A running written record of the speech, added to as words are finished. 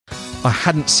I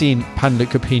hadn't seen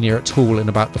panleukopenia at all in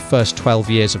about the first 12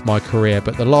 years of my career,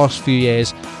 but the last few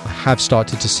years I have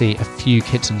started to see a few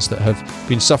kittens that have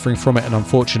been suffering from it, and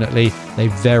unfortunately they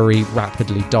very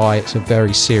rapidly die. It's a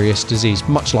very serious disease,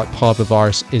 much like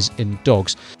parvovirus is in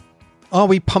dogs. Are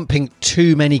we pumping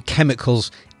too many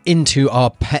chemicals into our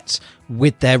pets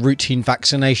with their routine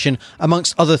vaccination,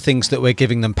 amongst other things that we're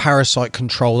giving them, parasite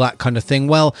control, that kind of thing?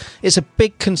 Well, it's a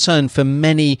big concern for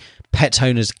many pet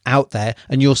owners out there,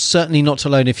 and you're certainly not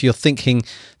alone if you're thinking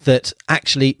that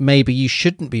actually maybe you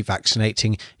shouldn't be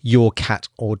vaccinating your cat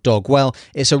or dog. Well,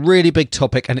 it's a really big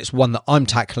topic, and it's one that I'm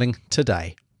tackling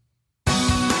today.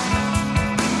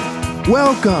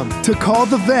 Welcome to Call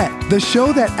the Vet, the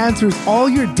show that answers all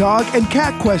your dog and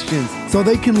cat questions so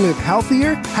they can live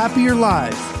healthier, happier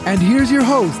lives. And here's your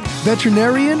host,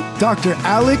 veterinarian Dr.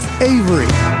 Alex Avery.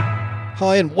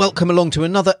 Hi and welcome along to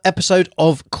another episode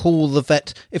of Call the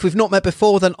Vet. If we've not met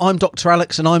before, then I'm Dr.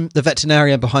 Alex and I'm the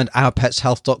veterinarian behind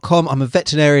ourpetshealth.com. I'm a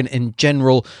veterinarian in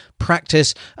general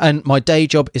practice, and my day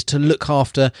job is to look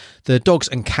after the dogs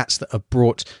and cats that are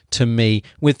brought to me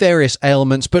with various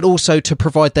ailments, but also to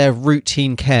provide their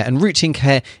routine care. And routine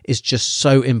care is just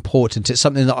so important. It's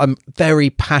something that I'm very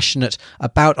passionate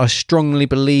about. I strongly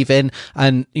believe in,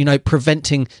 and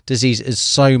preventing disease is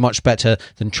so much better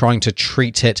than trying to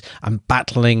treat it and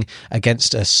battling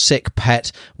against a sick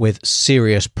pet with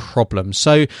serious problems.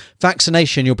 So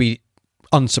vaccination, you'll be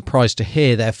unsurprised to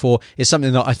hear, therefore, is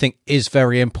something that I think is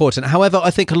very important. However,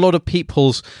 I think a lot of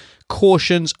people's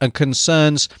cautions and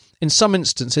concerns in some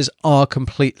instances are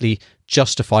completely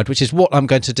justified, which is what I'm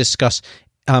going to discuss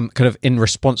kind of in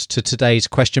response to today's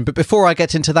question. But before I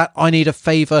get into that, I need a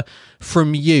favour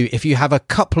from you. If you have a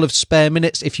couple of spare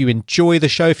minutes, if you enjoy the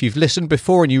show, if you've listened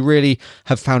before and you really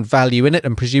have found value in it,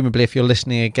 and presumably if you're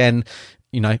listening again,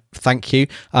 thank you,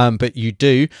 but you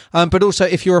do. But also,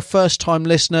 if you're a first-time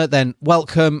listener, then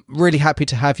welcome. Really happy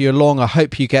to have you along. I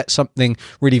hope you get something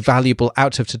really valuable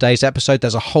out of today's episode.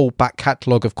 There's a whole back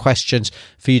catalogue of questions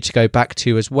for you to go back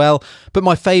to as well. But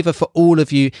my favour for all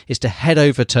of you is to head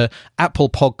over to Apple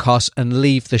Podcasts and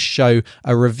leave the show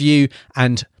a review,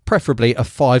 and preferably a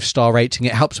 5-star rating.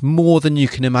 It helps more than you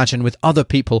can imagine with other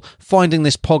people finding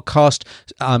this podcast,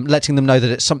 letting them know that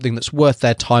it's something that's worth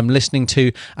their time listening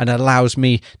to, and allows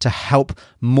me to help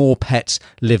more pets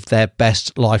live their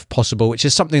best life possible, which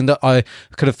is something that I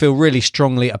kind of feel really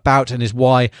strongly about, and is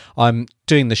why I'm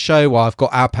doing the show. Why I've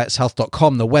got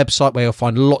ourpetshealth.com, the website where you'll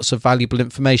find lots of valuable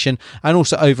information, and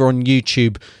also over on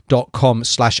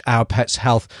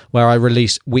youtube.com/ourpetshealth, where I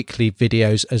release weekly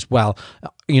videos as well.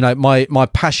 My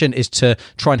passion is to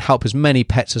try and help as many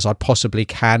pets as I possibly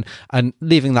can, and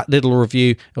leaving that little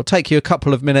review, it'll take you a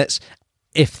couple of minutes,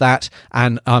 if that,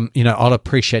 and I'll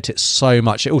appreciate it so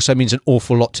much. It also means an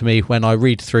awful lot to me when I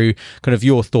read through kind of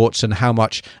your thoughts and how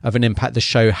much of an impact the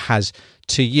show has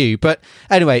to you. But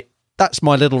anyway, that's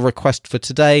my little request for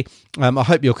today. I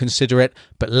hope you'll consider it,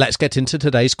 but let's get into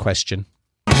today's question.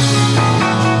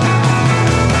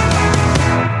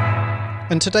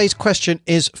 And today's question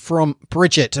is from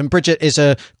Bridget. And Bridget is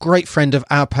a great friend of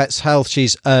Our Pets Health.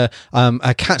 She's a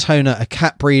cat owner, a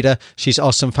cat breeder. She's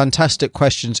asked some fantastic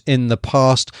questions in the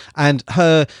past. And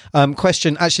her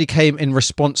question actually came in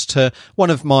response to one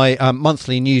of my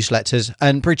monthly newsletters.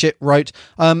 And Bridget wrote,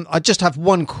 I just have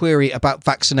one query about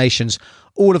vaccinations.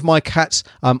 All of my cats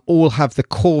all have the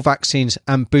core vaccines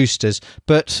and boosters,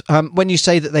 but when you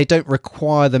say that they don't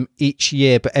require them each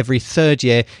year but every third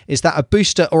year, is that a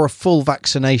booster or a full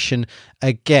vaccination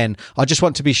again? I just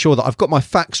want to be sure that I've got my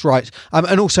facts right.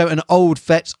 And also, an old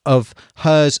vet of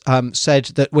hers said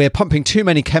that we're pumping too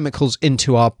many chemicals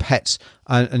into our pets,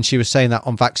 and she was saying that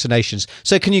on vaccinations.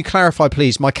 So can you clarify,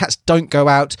 please? My cats don't go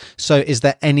out, so is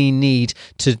there any need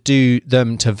to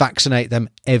vaccinate them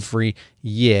every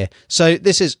year? So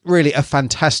this is really a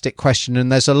fantastic question,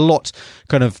 and there's a lot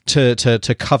kind of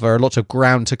to cover, a lot of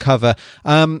ground to cover.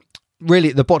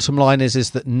 Really, the bottom line is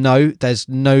that no, there's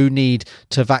no need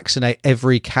to vaccinate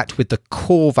every cat with the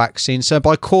core vaccine. So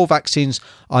by core vaccines,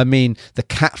 I mean the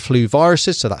cat flu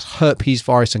viruses. So that's herpes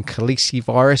virus and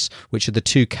calicivirus, which are the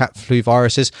two cat flu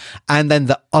viruses. And then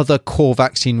the other core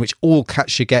vaccine, which all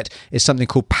cats should get, is something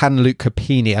called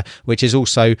panleukopenia, which is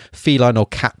also feline or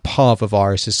cat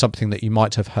parvovirus, is something that you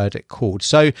might have heard it called.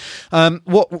 So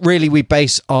what really we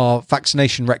base our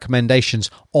vaccination recommendations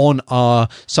on are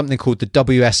something called the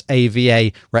WSAVA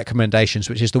recommendations,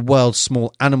 which is the World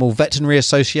Small Animal Veterinary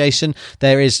Association.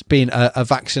 There has been a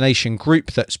vaccination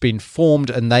group that's been formed,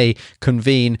 and they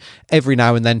convene every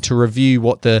now and then to review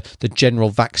what the general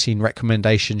vaccine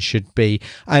recommendations should be.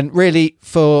 And really,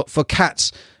 for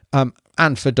cats,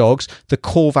 and for dogs, the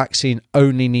core vaccine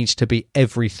only needs to be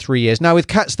every 3 years. Now, with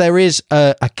cats, there is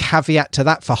a caveat to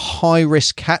that for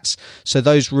high-risk cats. So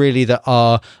those really that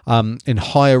are in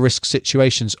higher risk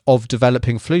situations of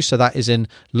developing flu. So that is in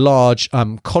large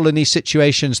colony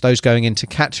situations, those going into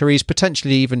catteries,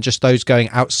 potentially even just those going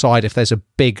outside if there's a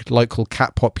big local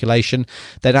cat population.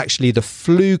 Then actually the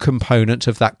flu component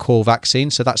of that core vaccine,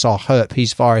 so that's our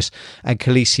herpes virus and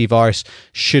calicivirus,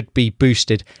 should be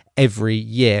boosted every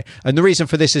year. And the reason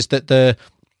for this is that the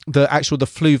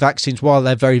flu vaccines, while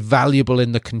they're very valuable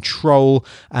in the control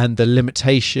and the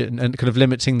limitation and kind of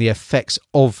limiting the effects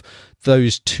of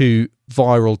those two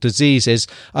viral diseases,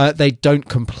 they don't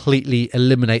completely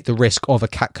eliminate the risk of a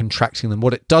cat contracting them.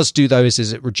 What it does do, though, is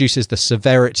it reduces the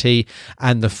severity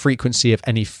and the frequency of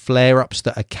any flare-ups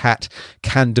that a cat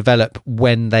can develop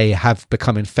when they have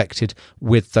become infected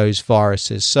with those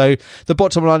viruses. So the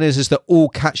bottom line is that all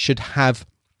cats should have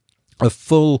a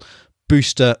full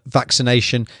booster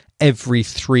vaccination every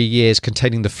 3 years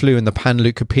containing the flu and the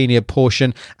panleukopenia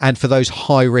portion. And for those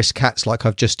high risk cats, like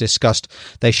I've just discussed,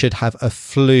 they should have a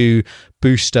flu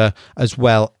booster as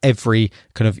well every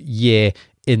kind of year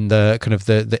in the kind of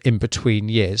the in-between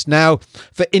years. Now,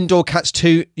 for indoor cats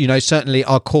too, certainly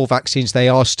our core vaccines, they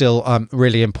are still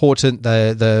really important.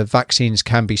 The vaccines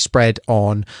can be spread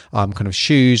on kind of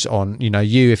shoes, on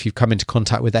you if you've come into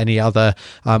contact with any other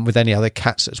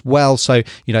cats as well. So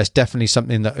it's definitely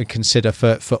something that we consider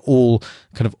for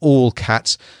all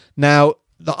cats. Now,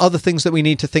 the other things that we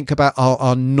need to think about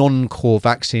are non-core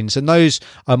vaccines, and those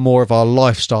are more of our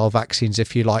lifestyle vaccines,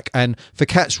 if you like. And for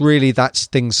cats, really, that's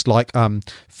things like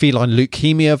feline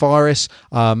leukemia virus,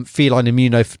 feline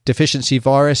immunodeficiency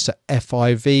virus,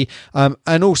 FIV,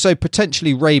 and also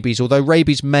potentially rabies, although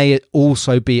rabies may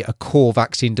also be a core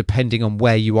vaccine depending on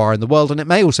where you are in the world, and it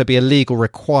may also be a legal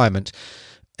requirement.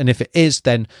 And if it is,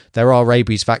 then there are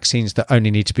rabies vaccines that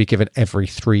only need to be given every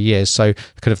 3 years. So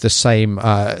kind of the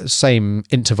same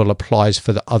interval applies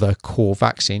for the other core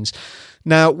vaccines.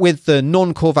 Now, with the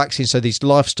non-core vaccines, so these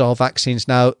lifestyle vaccines,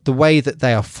 now the way that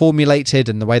they are formulated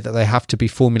and the way that they have to be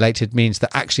formulated means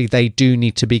that actually they do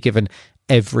need to be given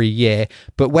every year,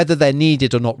 but whether they're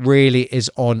needed or not really is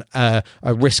on a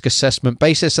risk assessment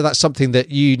basis. So that's something that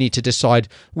you need to decide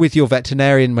with your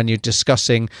veterinarian when you're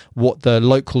discussing what the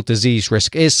local disease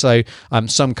risk is. So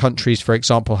some countries, for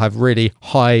example, have really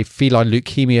high feline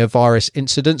leukemia virus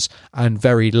incidence and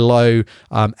very low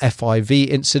FIV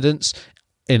incidence.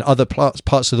 In other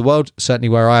parts of the world, certainly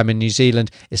where I am in New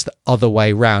Zealand, it's the other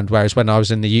way round. Whereas when I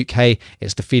was in the UK,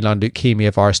 it's the feline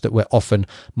leukemia virus that we're often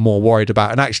more worried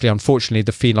about. And actually, unfortunately,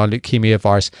 the feline leukemia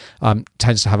virus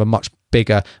tends to have a much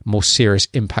bigger, more serious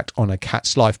impact on a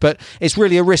cat's life. But it's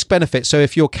really a risk benefit. So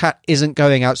if your cat isn't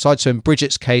going outside, so in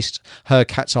Bridget's case, her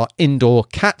cats are indoor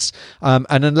cats, and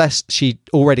unless she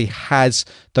already has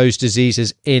those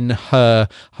diseases in her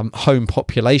home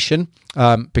population,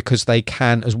 because they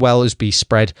can, as well as be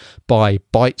spread by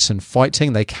bites and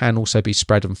fighting, they can also be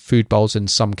spread on food bowls in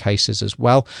some cases as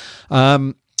well.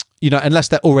 Unless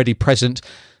they're already present,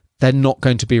 they're not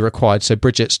going to be required. So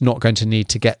Bridget's not going to need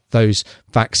to get those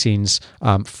vaccines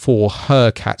for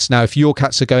her cats. Now, if your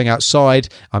cats are going outside,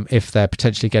 if they're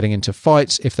potentially getting into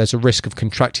fights, if there's a risk of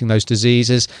contracting those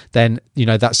diseases, then,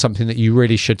 that's something that you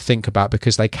really should think about,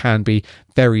 because they can be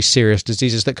very serious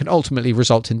diseases that can ultimately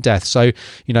result in death. So,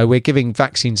 we're giving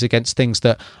vaccines against things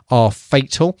that are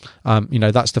fatal.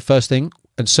 That's the first thing.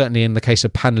 And certainly in the case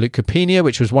of panleukopenia,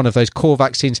 which was one of those core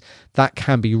vaccines, that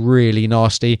can be really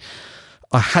nasty.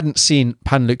 I hadn't seen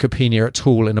panleukopenia at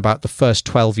all in about the first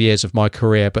 12 years of my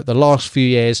career, but the last few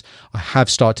years I have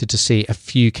started to see a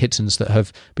few kittens that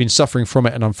have been suffering from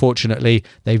it, and unfortunately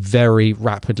they very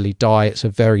rapidly die. It's a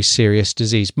very serious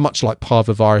disease, much like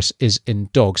parvovirus is in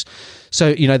dogs.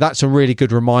 So, that's a really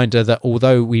good reminder that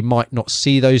although we might not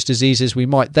see those diseases, we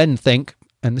might then think,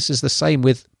 and this is the same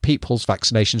with people's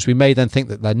vaccinations, we may then think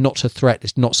that they're not a threat.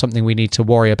 It's not something we need to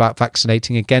worry about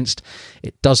vaccinating against.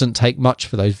 It doesn't take much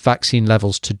for those vaccine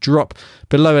levels to drop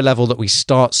below a level that we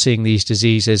start seeing these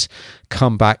diseases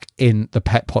come back in the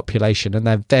pet population, and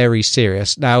they're very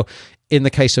serious. Now, in the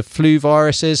case of flu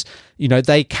viruses,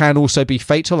 they can also be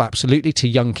fatal, absolutely, to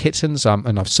young kittens.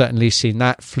 And I've certainly seen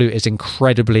that. Flu is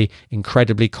incredibly,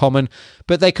 incredibly common.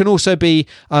 But they can also be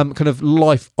kind of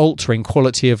life-altering,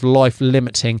 quality of life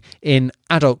limiting in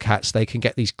adult cats. They can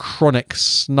get these chronic,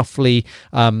 snuffly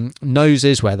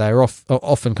noses where they're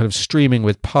often kind of streaming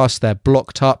with pus. They're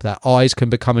blocked up. Their eyes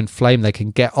can become inflamed. They can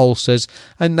get ulcers,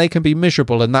 and they can be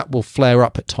miserable. And that will flare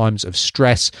up at times of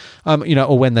stress,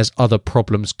 or when there's other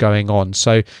problems going on.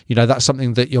 So, that's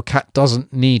something that your cat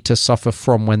doesn't need to suffer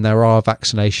from when there are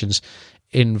vaccinations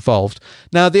involved.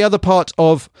 Now, the other part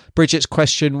of Bridget's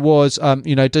question was,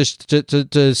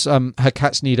 does her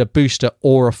cats need a booster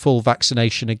or a full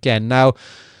vaccination again? Now,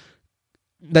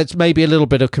 there's maybe a little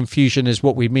bit of confusion as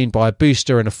what we mean by a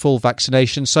booster and a full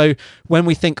vaccination. So when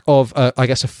we think of,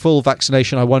 a full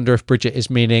vaccination, I wonder if Bridget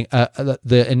is meaning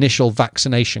the initial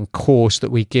vaccination course that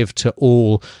we give to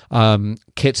all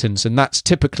kittens. And that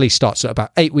typically starts at about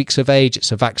 8 weeks of age.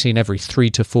 It's a vaccine every 3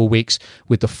 to 4 weeks,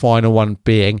 with the final one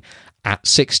being at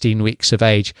 16 weeks of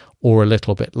age or a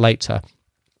little bit later.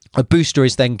 A booster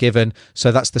is then given,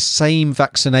 so that's the same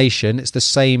vaccination. It's the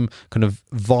same kind of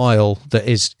vial that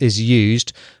is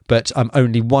used, but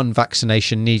only one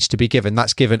vaccination needs to be given.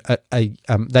 That's given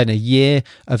then a year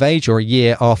of age or a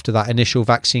year after that initial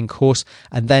vaccine course,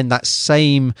 and then that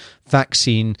same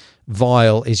vaccine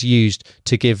vial is used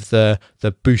to give the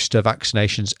booster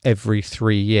vaccinations every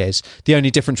 3 years. The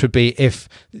only difference would be if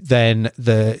then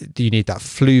you need that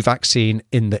flu vaccine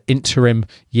in the interim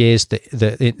years,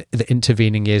 the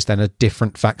intervening years, then a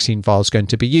different vaccine vial is going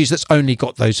to be used that's only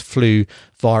got those flu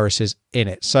viruses in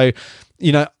it. So,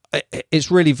 it's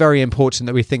really very important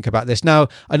that we think about this. Now,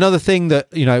 another thing that,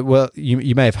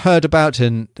 you may have heard about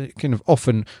and kind of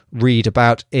often read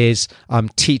about is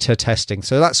titer testing.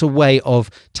 So that's a way of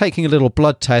taking a little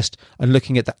blood test and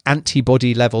looking at the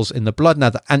antibody levels in the blood. Now,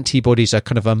 the antibodies are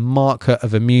kind of a marker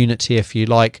of immunity, if you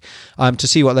like, to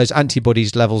see what those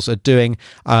antibodies levels are doing,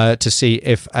 to see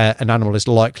if an animal is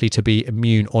likely to be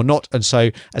immune or not, and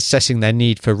so assessing their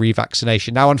need for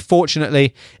revaccination. Now,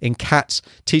 unfortunately, in cats,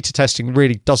 titer testing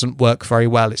really doesn't work very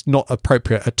well. It's not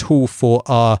appropriate at all for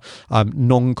our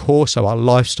non-core, so our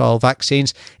lifestyle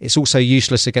vaccines. It's also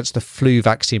useless against the flu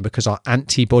vaccine because our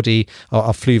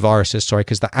flu viruses,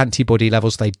 because the antibody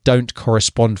levels, they don't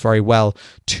correspond very well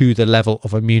to the level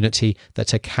of immunity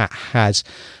that a cat has.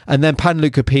 And then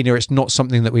panleukopenia, it's not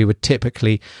something that we would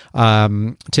typically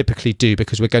do,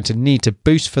 because we're going to need to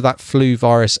boost for that flu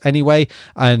virus anyway.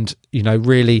 And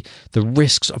really the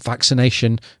risks of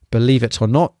vaccination, believe it or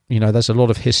not, there's a lot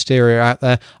of hysteria out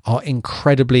there, are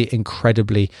incredibly,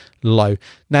 incredibly low.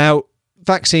 Now,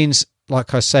 vaccines,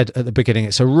 like I said at the beginning,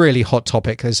 it's a really hot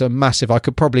topic. There's a massive, I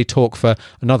could probably talk for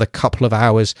another couple of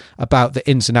hours about the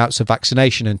ins and outs of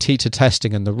vaccination and titer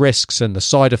testing and the risks and the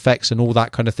side effects and all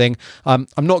that kind of thing. I'm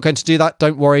not going to do that.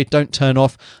 Don't worry, don't turn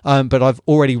off. But I've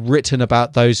already written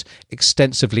about those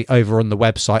extensively over on the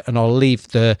website, and I'll leave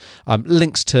the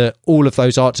links to all of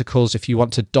those articles if you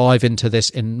want to dive into this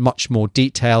in much more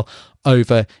detail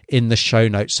over in the show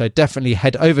notes. So definitely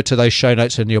head over to those show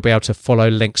notes and you'll be able to follow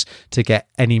links to get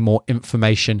any more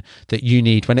information that you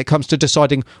need when it comes to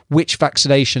deciding which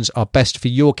vaccinations are best for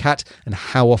your cat and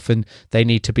how often they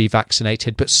need to be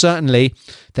vaccinated. But certainly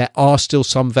there are still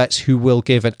some vets who will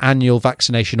give an annual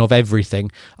vaccination of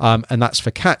everything, and that's for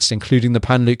cats, including the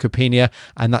panleukopenia,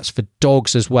 and that's for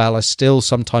dogs as well. I still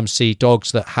sometimes see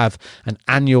dogs that have an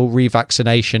annual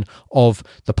revaccination of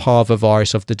the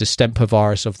parvovirus, of the distemper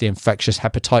virus, of the infectious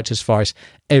hepatitis virus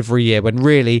every year, when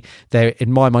really there,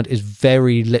 in my mind, is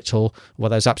very little,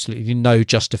 there's absolutely no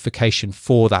justification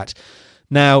for that.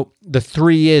 Now, the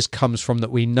 3 years comes from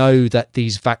that we know that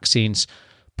these vaccines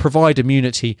provide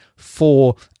immunity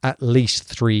for at least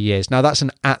 3 years. Now, that's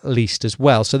an at least as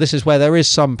well. So this is where there is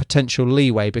some potential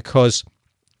leeway, because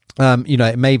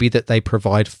it may be that they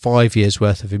provide 5 years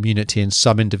worth of immunity in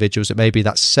some individuals. It may be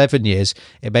that's 7 years.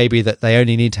 It may be that they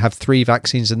only need to have 3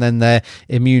 vaccines and then they're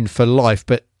immune for life.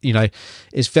 But,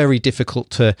 it's very difficult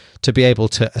to be able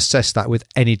to assess that with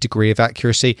any degree of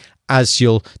accuracy, as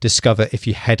you'll discover if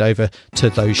you head over to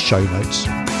those show notes.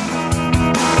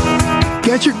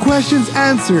 Get your questions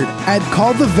answered at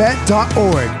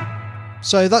callthevet.org.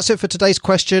 So that's it for today's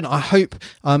question. I hope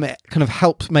it kind of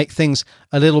helped make things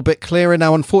a little bit clearer.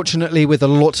 Now, unfortunately, with a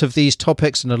lot of these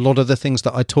topics and a lot of the things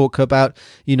that I talk about,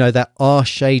 there are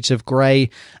shades of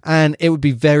grey, and it would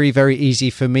be very, very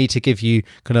easy for me to give you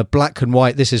kind of black and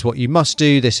white. This is what you must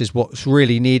do. This is what's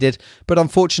really needed. But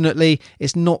unfortunately,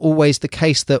 it's not always the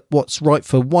case that what's right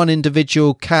for one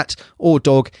individual cat or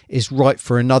dog is right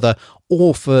for another,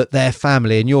 or for their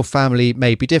family. And your family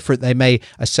may be different. They may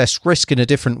assess risk in a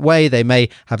different way. They may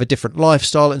have a different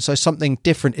lifestyle. And so something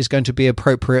different is going to be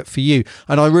appropriate for you.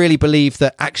 And I really believe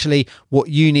that actually what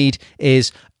you need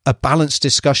is a balanced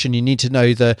discussion. You need to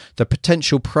know the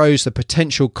potential pros, the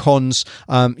potential cons,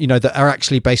 that are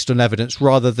actually based on evidence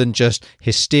rather than just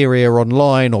hysteria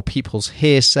online or people's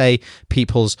hearsay,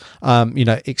 people's,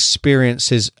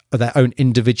 experiences, their own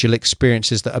individual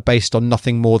experiences that are based on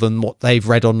nothing more than what they've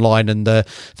read online and the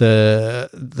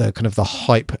kind of the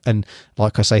hype and,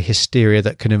 like I say, hysteria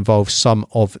that can involve some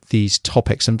of these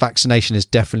topics. And vaccination is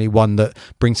definitely one that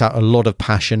brings out a lot of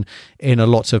passion in a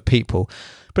lot of people.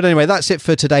 But anyway, that's it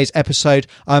for today's episode.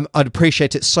 I'd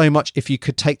appreciate it so much if you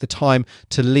could take the time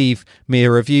to leave me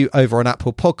a review over on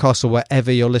Apple Podcasts or wherever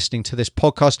you're listening to this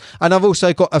podcast. And I've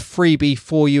also got a freebie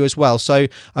for you as well. So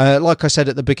like I said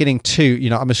at the beginning too,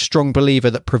 I'm a strong believer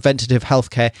that preventative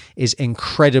healthcare is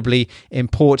incredibly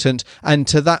important. And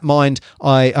to that mind,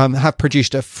 I have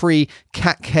produced a free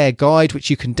cat care guide, which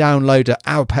you can download at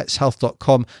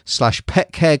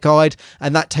ourpetshealth.com/pet care guide.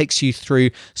 And that takes you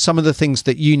through some of the things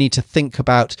that you need to think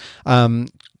about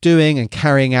doing and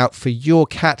carrying out for your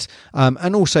cat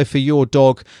and also for your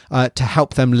dog to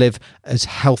help them live as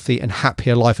healthy and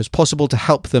happy a life as possible, to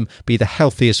help them be the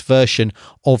healthiest version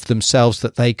of themselves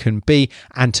that they can be,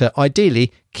 and to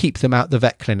ideally keep them out the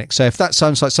vet clinic. So if that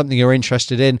sounds like something you're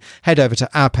interested in, head over to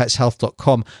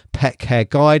ourpetshealth.com pet care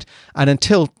guide. And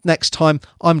until next time,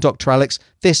 I'm Dr. Alex.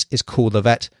 This is Call the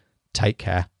Vet. Take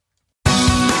care.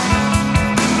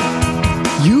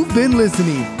 You've been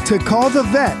listening to Call the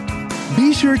Vet.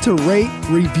 Be sure to rate,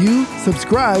 review,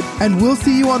 subscribe, and we'll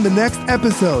see you on the next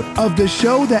episode of the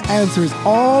show that answers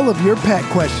all of your pet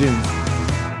questions.